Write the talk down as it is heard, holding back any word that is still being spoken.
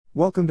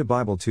Welcome to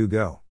Bible to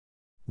Go.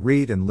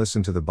 Read and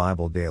listen to the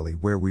Bible daily,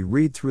 where we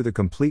read through the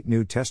complete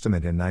New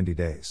Testament in 90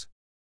 days.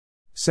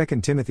 2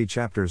 Timothy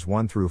chapters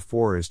 1 through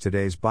 4 is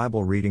today's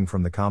Bible reading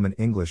from the Common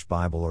English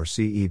Bible or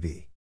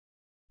CEV.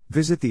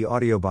 Visit the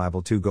Audio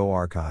Bible to Go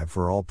archive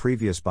for all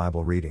previous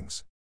Bible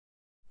readings.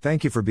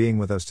 Thank you for being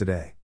with us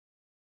today.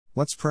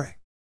 Let's pray.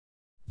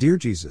 Dear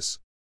Jesus,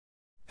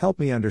 help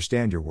me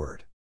understand your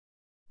word.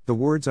 The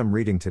words I'm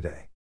reading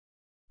today.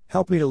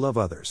 Help me to love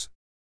others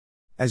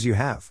as you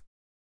have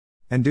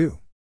and do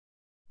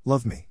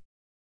love me.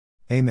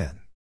 Amen.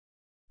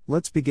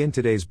 Let's begin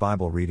today's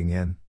Bible reading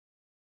in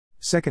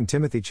 2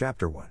 Timothy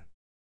chapter 1.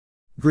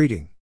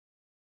 Greeting.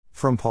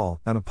 From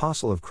Paul, an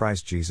apostle of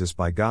Christ Jesus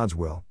by God's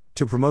will,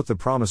 to promote the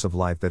promise of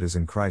life that is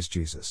in Christ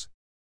Jesus.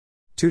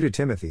 2 to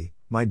Timothy,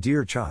 my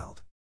dear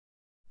child.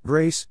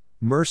 Grace,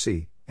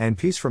 mercy, and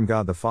peace from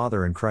God the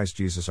Father and Christ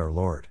Jesus our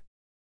Lord.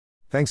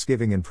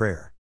 Thanksgiving and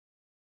prayer.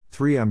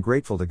 3 I'm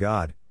grateful to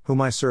God, whom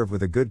I serve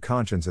with a good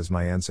conscience as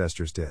my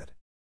ancestors did.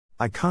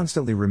 I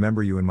constantly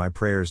remember you in my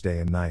prayers day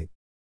and night.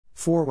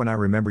 4 When I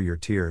remember your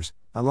tears,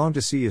 I long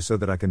to see you so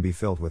that I can be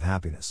filled with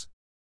happiness.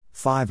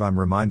 5 I'm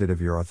reminded of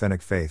your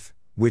authentic faith,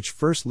 which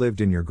first lived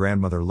in your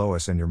grandmother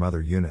Lois and your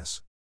mother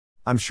Eunice.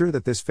 I'm sure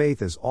that this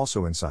faith is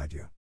also inside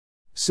you.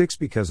 6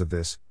 Because of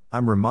this,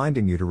 I'm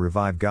reminding you to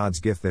revive God's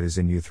gift that is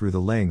in you through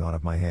the laying on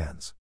of my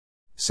hands.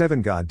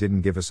 7 God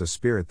didn't give us a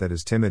spirit that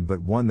is timid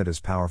but one that is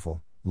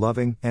powerful,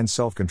 loving, and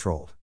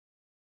self-controlled.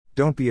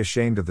 Don't be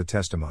ashamed of the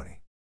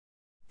testimony.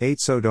 8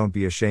 So don't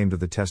be ashamed of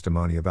the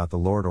testimony about the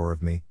Lord or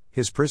of me,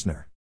 his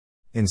prisoner.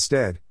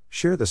 Instead,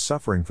 share the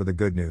suffering for the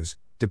good news,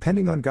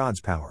 depending on God's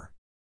power.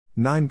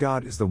 9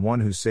 God is the one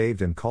who saved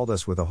and called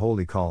us with a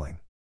holy calling.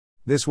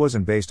 This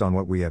wasn't based on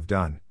what we have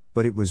done,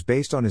 but it was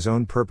based on his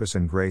own purpose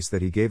and grace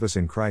that he gave us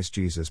in Christ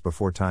Jesus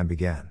before time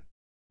began.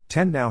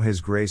 10 Now his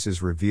grace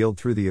is revealed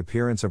through the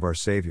appearance of our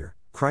Savior,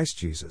 Christ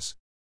Jesus.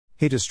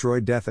 He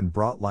destroyed death and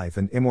brought life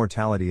and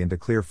immortality into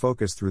clear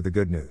focus through the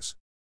good news.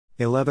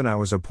 11 I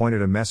was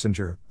appointed a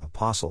messenger,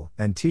 apostle,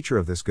 and teacher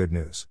of this good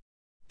news.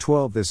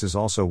 12 This is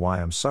also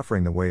why I'm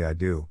suffering the way I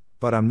do,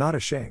 but I'm not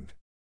ashamed.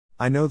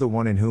 I know the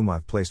one in whom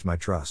I've placed my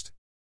trust.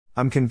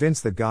 I'm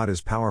convinced that God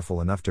is powerful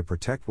enough to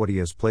protect what he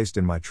has placed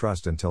in my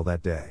trust until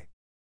that day.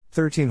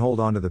 13 Hold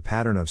on to the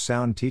pattern of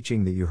sound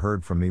teaching that you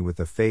heard from me with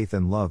the faith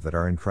and love that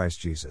are in Christ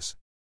Jesus.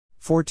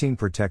 14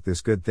 Protect this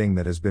good thing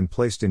that has been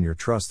placed in your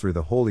trust through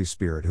the Holy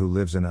Spirit who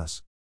lives in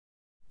us.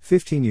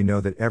 15 You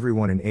know that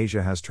everyone in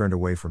Asia has turned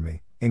away from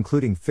me,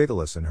 including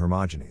Phygelus and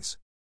Hermogenes.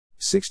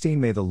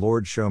 16 May the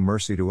Lord show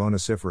mercy to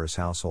Onesiphorus'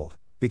 household,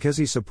 because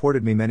he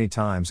supported me many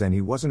times and he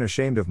wasn't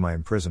ashamed of my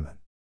imprisonment.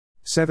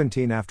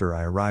 17 After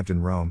I arrived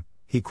in Rome,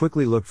 he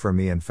quickly looked for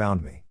me and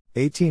found me.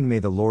 18 May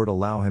the Lord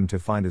allow him to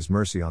find his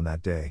mercy on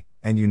that day,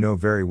 and you know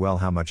very well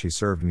how much he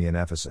served me in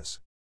Ephesus.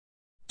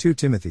 2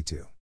 Timothy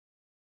 2.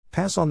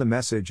 Pass on the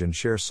message and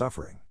share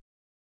suffering.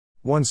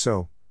 1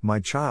 So, my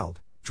child,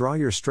 draw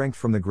your strength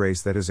from the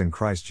grace that is in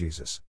Christ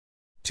Jesus.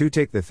 2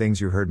 Take the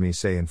things you heard me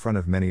say in front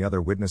of many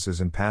other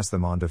witnesses and pass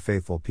them on to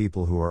faithful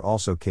people who are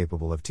also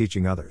capable of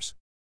teaching others.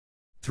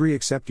 3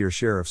 Accept your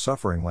share of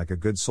suffering like a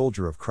good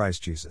soldier of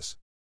Christ Jesus.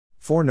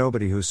 4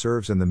 Nobody who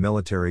serves in the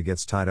military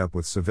gets tied up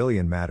with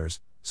civilian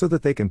matters, so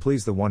that they can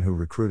please the one who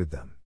recruited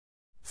them.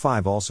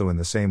 5 Also in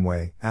the same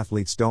way,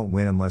 athletes don't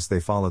win unless they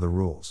follow the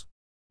rules.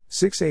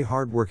 6 A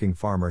hardworking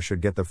farmer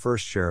should get the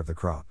first share of the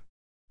crop.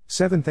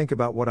 7 Think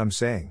about what I'm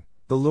saying,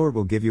 the Lord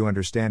will give you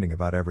understanding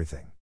about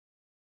everything.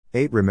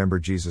 8 Remember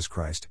Jesus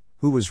Christ,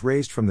 who was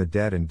raised from the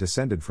dead and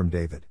descended from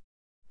David.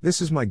 This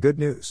is my good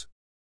news.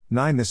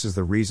 9 This is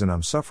the reason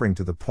I'm suffering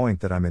to the point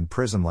that I'm in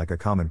prison like a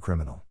common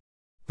criminal.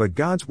 But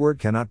God's word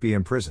cannot be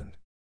imprisoned.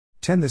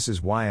 10 This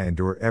is why I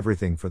endure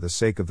everything for the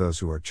sake of those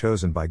who are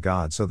chosen by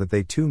God so that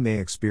they too may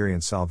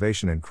experience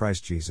salvation in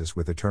Christ Jesus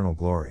with eternal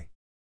glory.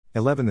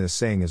 11 This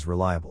saying is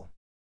reliable.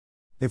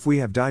 If we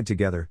have died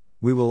together,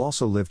 we will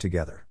also live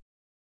together.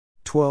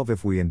 12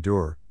 If we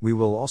endure, we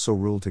will also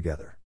rule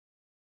together.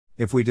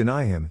 If we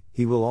deny him,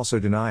 he will also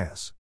deny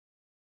us.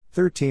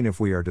 13 If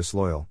we are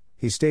disloyal,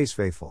 he stays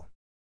faithful.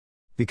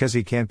 Because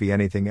he can't be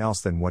anything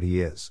else than what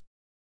he is.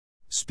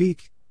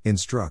 Speak,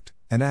 instruct,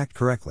 and act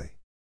correctly.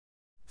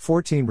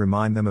 14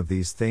 Remind them of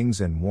these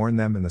things and warn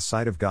them in the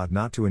sight of God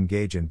not to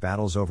engage in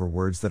battles over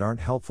words that aren't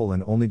helpful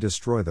and only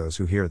destroy those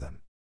who hear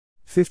them.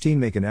 15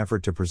 Make an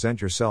effort to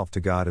present yourself to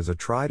God as a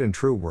tried and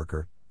true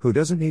worker, who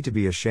doesn't need to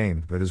be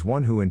ashamed but is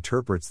one who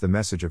interprets the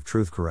message of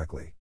truth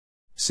correctly.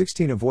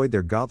 16 Avoid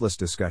their godless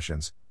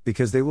discussions,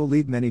 because they will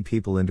lead many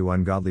people into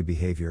ungodly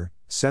behavior.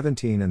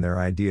 17 And their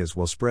ideas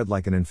will spread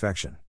like an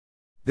infection.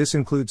 This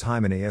includes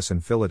Hymenaeus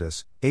and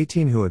Philetus.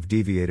 18 Who have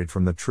deviated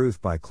from the truth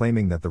by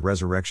claiming that the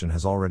resurrection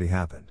has already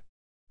happened.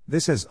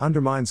 This has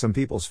undermined some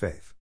people's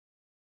faith.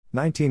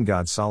 19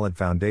 God's solid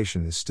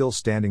foundation is still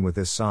standing with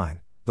this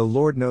sign: the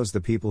Lord knows the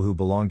people who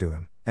belong to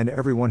him, and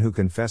everyone who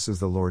confesses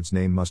the Lord's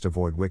name must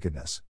avoid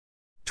wickedness.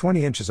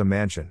 20 Inches a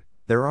mansion,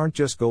 there aren't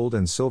just gold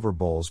and silver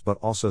bowls but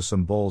also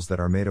some bowls that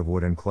are made of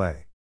wood and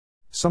clay.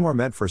 Some are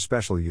meant for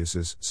special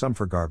uses, some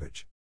for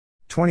garbage.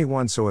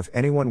 21 So if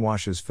anyone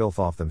washes filth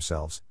off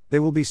themselves, they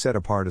will be set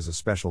apart as a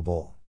special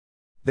bowl.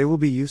 They will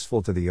be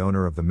useful to the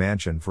owner of the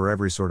mansion for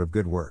every sort of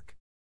good work.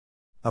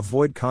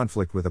 Avoid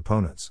conflict with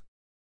opponents.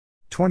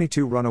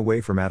 22 Run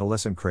away from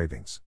adolescent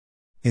cravings.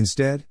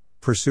 Instead,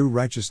 pursue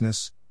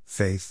righteousness,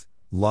 faith,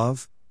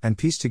 love, and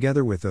peace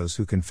together with those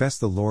who confess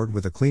the Lord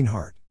with a clean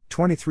heart.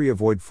 23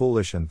 Avoid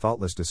foolish and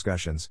thoughtless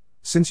discussions,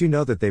 since you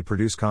know that they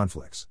produce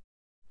conflicts.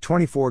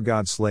 24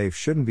 God's slave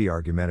shouldn't be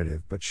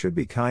argumentative but should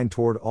be kind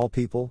toward all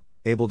people,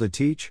 able to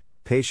teach,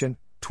 patient.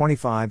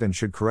 25 And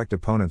should correct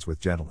opponents with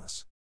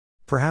gentleness.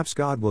 Perhaps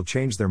God will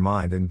change their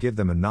mind and give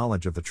them a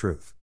knowledge of the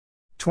truth.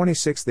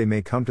 26 They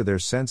may come to their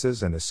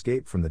senses and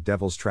escape from the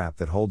devil's trap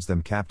that holds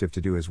them captive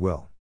to do his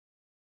will.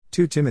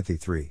 2 Timothy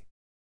 3.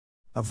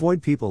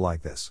 Avoid people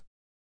like this.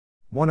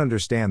 1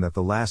 Understand that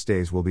the last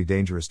days will be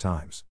dangerous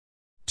times.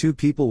 2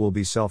 People will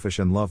be selfish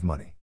and love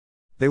money.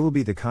 They will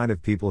be the kind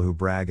of people who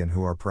brag and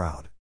who are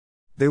proud.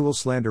 They will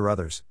slander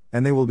others,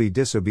 and they will be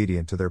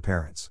disobedient to their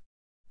parents.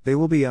 They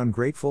will be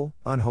ungrateful,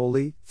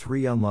 unholy.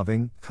 3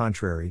 Unloving,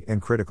 contrary,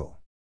 and critical.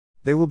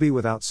 They will be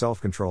without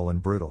self-control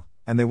and brutal,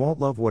 and they won't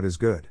love what is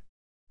good.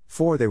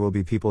 4 They will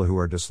be people who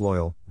are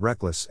disloyal,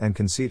 reckless, and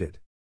conceited.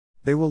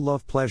 They will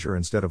love pleasure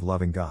instead of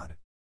loving God.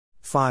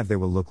 5 They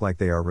will look like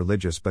they are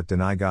religious but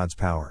deny God's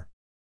power.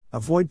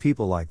 Avoid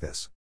people like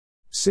this.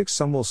 6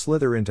 Some will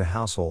slither into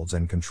households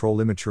and control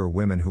immature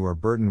women who are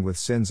burdened with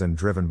sins and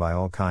driven by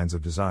all kinds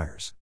of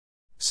desires.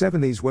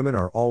 7 These women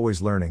are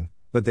always learning,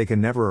 but they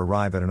can never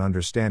arrive at an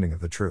understanding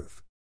of the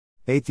truth.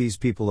 8 These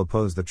people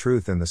oppose the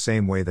truth in the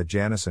same way that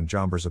Jannes and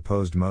Jambres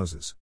opposed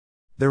Moses.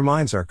 Their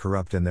minds are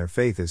corrupt and their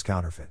faith is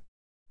counterfeit.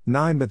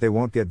 9 But they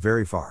won't get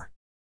very far.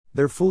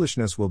 Their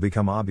foolishness will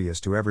become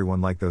obvious to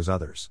everyone like those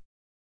others.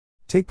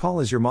 Take Paul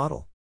as your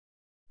model.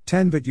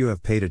 10 But you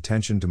have paid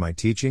attention to my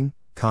teaching,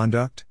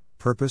 conduct,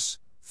 purpose,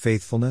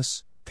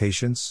 faithfulness,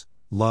 patience,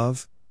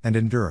 love, and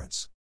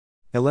endurance.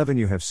 11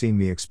 You have seen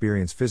me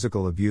experience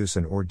physical abuse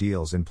and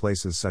ordeals in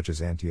places such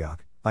as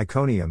Antioch,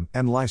 Iconium,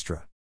 and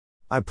Lystra.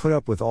 I put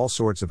up with all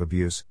sorts of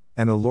abuse,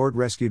 and the Lord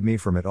rescued me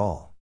from it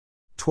all.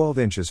 12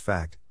 Inches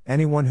Fact,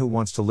 anyone who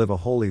wants to live a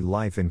holy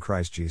life in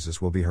Christ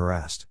Jesus will be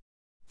harassed.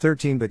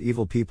 13 But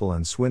evil people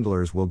and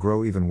swindlers will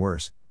grow even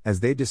worse, as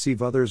they deceive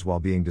others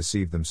while being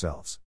deceived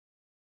themselves.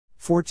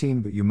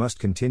 14 But you must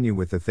continue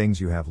with the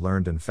things you have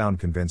learned and found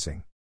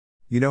convincing.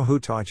 You know who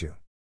taught you.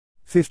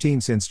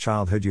 15 Since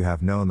childhood you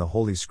have known the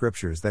Holy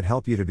Scriptures that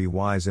help you to be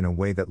wise in a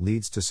way that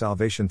leads to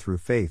salvation through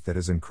faith that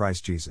is in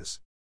Christ Jesus.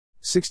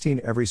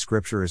 16 Every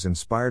Scripture is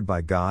inspired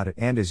by God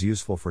and is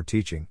useful for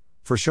teaching,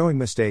 for showing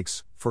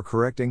mistakes, for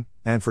correcting,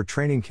 and for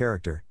training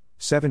character.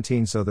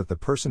 17 So that the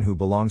person who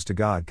belongs to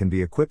God can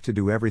be equipped to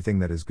do everything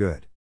that is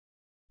good.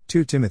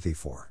 2 Timothy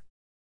 4.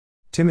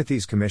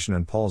 Timothy's commission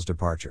and Paul's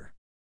departure.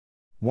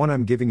 1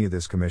 I'm giving you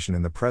this commission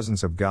in the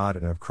presence of God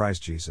and of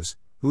Christ Jesus,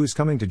 who is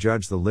coming to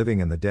judge the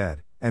living and the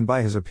dead, and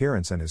by his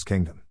appearance and his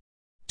kingdom.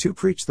 2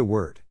 Preach the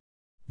word.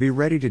 Be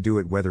ready to do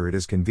it whether it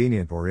is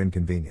convenient or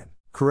inconvenient.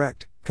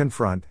 Correct,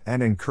 confront,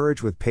 and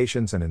encourage with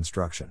patience and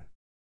instruction.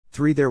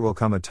 3 There will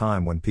come a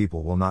time when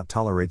people will not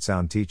tolerate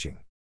sound teaching.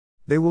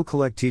 They will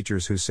collect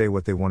teachers who say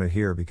what they want to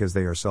hear because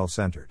they are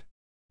self-centered.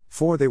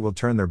 4 They will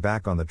turn their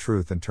back on the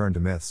truth and turn to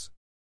myths.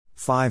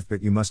 5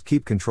 But you must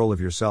keep control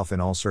of yourself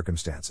in all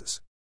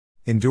circumstances.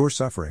 Endure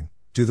suffering,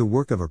 do the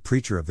work of a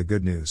preacher of the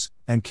good news,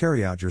 and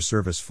carry out your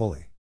service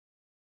fully.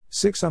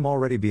 6 I'm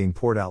already being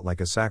poured out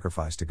like a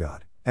sacrifice to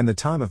God, and the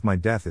time of my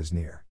death is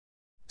near.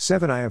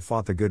 7 I have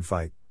fought the good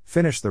fight,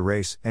 finished the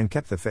race, and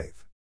kept the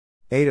faith.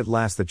 8 At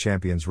last the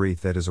champion's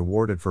wreath that is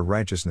awarded for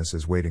righteousness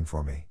is waiting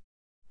for me.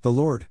 The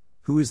Lord,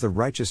 who is the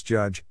righteous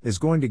judge, is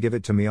going to give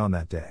it to me on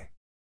that day.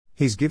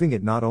 He's giving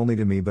it not only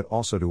to me but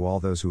also to all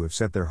those who have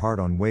set their heart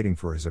on waiting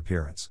for his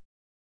appearance.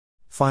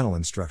 Final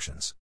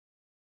instructions.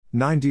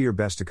 9 Do your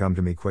best to come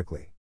to me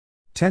quickly.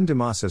 10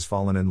 Demas has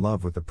fallen in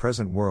love with the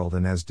present world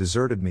and has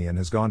deserted me and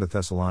has gone to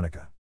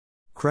Thessalonica.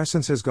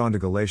 Crescens has gone to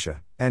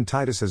Galatia, and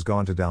Titus has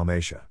gone to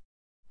Dalmatia.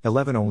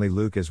 11 Only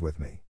Luke is with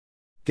me.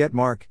 Get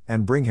Mark,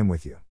 and bring him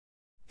with you.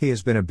 He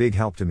has been a big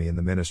help to me in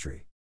the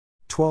ministry.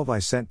 12 I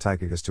sent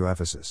Tychicus to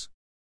Ephesus.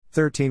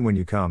 13 When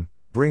you come,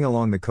 bring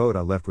along the coat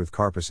I left with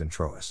Carpus in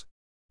Troas.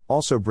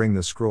 Also bring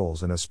the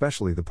scrolls and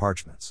especially the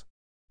parchments.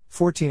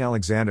 14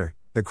 Alexander,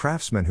 the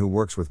craftsman who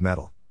works with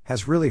metal,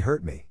 has really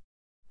hurt me.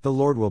 The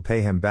Lord will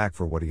pay him back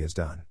for what he has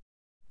done.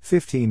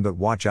 15 But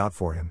watch out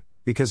for him,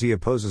 because he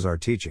opposes our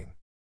teaching.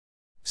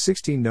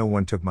 16 No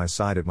one took my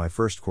side at my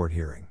first court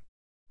hearing.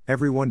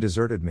 Everyone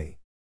deserted me.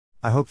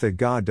 I hope that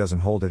God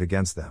doesn't hold it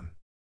against them.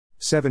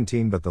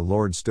 17 But the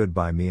Lord stood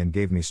by me and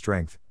gave me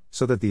strength,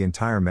 so that the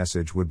entire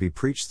message would be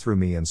preached through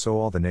me and so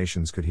all the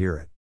nations could hear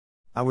it.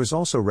 I was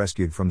also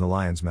rescued from the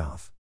lion's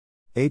mouth.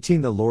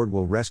 18 The Lord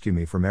will rescue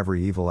me from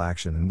every evil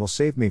action and will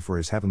save me for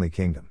his heavenly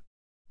kingdom.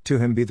 To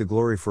him be the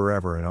glory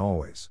forever and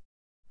always.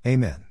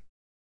 Amen.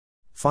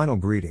 Final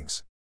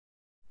greetings.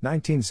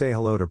 19 Say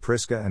hello to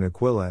Prisca and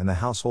Aquila and the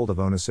household of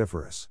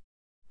Onesiphorus.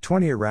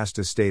 20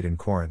 Erastus stayed in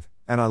Corinth,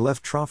 and I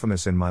left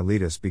Trophimus in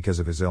Miletus because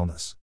of his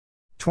illness.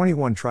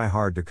 21 Try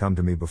hard to come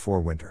to me before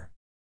winter.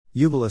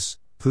 Eubulus,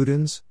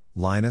 Pudens,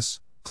 Linus,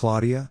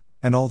 Claudia,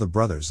 and all the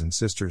brothers and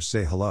sisters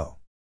say hello.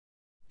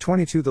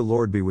 22 The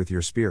Lord be with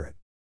your spirit.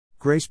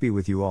 Grace be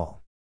with you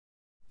all.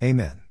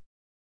 Amen.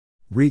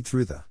 Read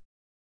through the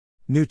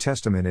New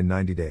Testament in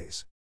 90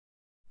 days.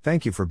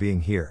 Thank you for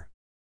being here.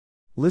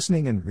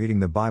 Listening and reading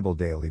the Bible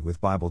daily with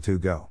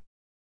Bible2Go.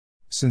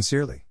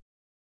 Sincerely,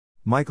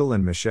 Michael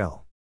and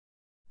Michelle.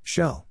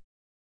 Shell.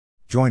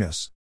 Join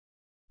us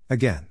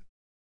again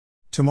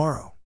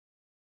tomorrow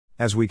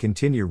as we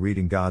continue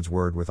reading God's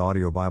Word with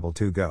Audio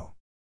Bible2Go.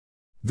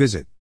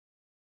 Visit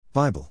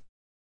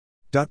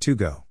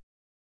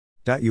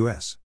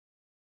Bible.2go.us.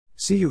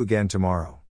 See you again tomorrow.